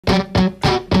Lady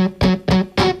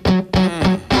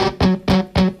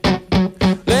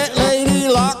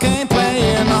Luck ain't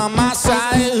playing on my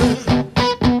side.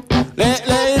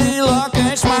 Lady Luck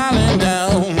ain't smiling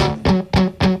down.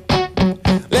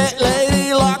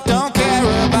 Lady Luck don't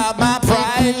care about my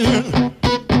pride.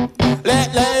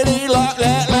 Lady Luck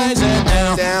lays it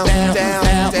down,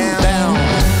 down.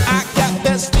 I got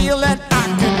this feeling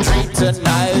I can dream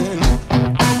tonight.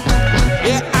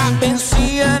 Yeah, I've been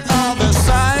seeing all the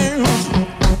signs.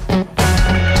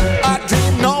 A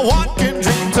dream no one can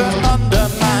dream to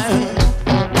undermine.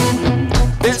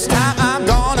 This time I'm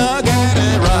gonna get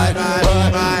it right.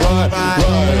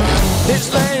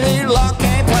 This Lady Luck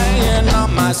ain't playing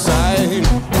on my side.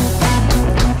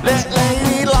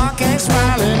 Lady Luck ain't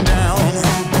smiling down.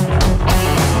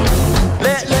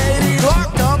 Lady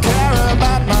Luck don't care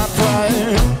about my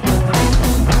pride.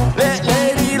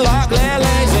 Lady Luck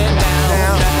lays it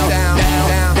down.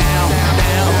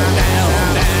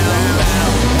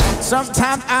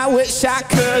 Sometimes I wish I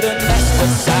could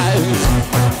anesthetize.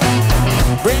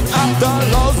 Bring up the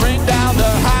lows, bring down the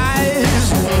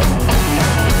highs.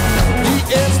 He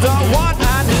is the one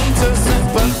I need to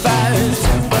sympathize.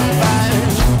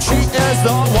 She is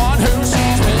the one who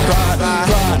sees me cry.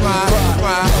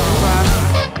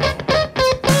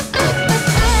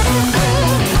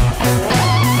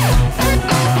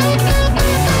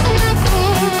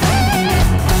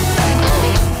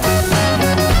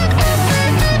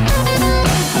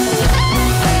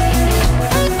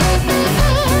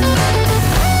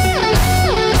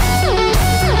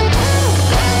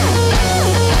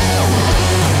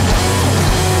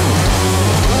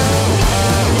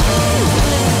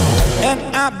 And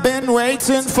I've been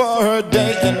waiting for her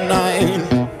day and night.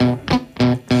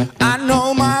 I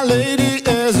know my lady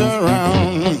is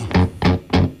around.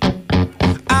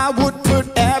 I would put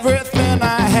everything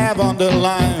I have on the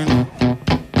line.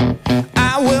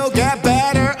 I will get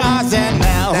better odds than now.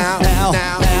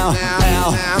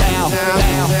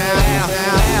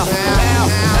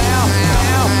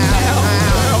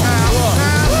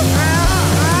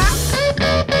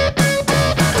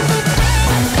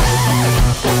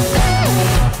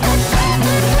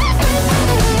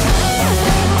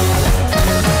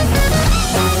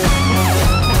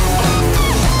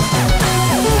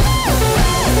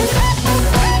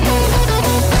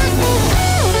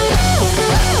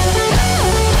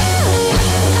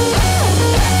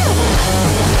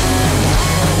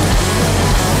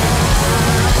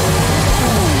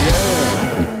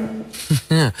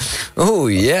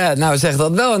 Oeh, yeah. Nou zeg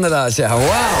dat wel inderdaad, ja. Wauw.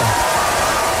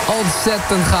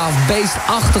 Ontzettend gaaf,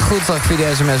 beestachtig goed zag ik via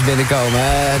de sms binnenkomen.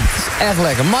 Het is echt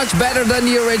lekker. Much better than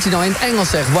the original. In het Engels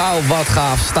zegt, wauw, wat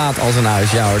gaaf. Staat als een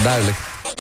huis. Ja hoor, duidelijk.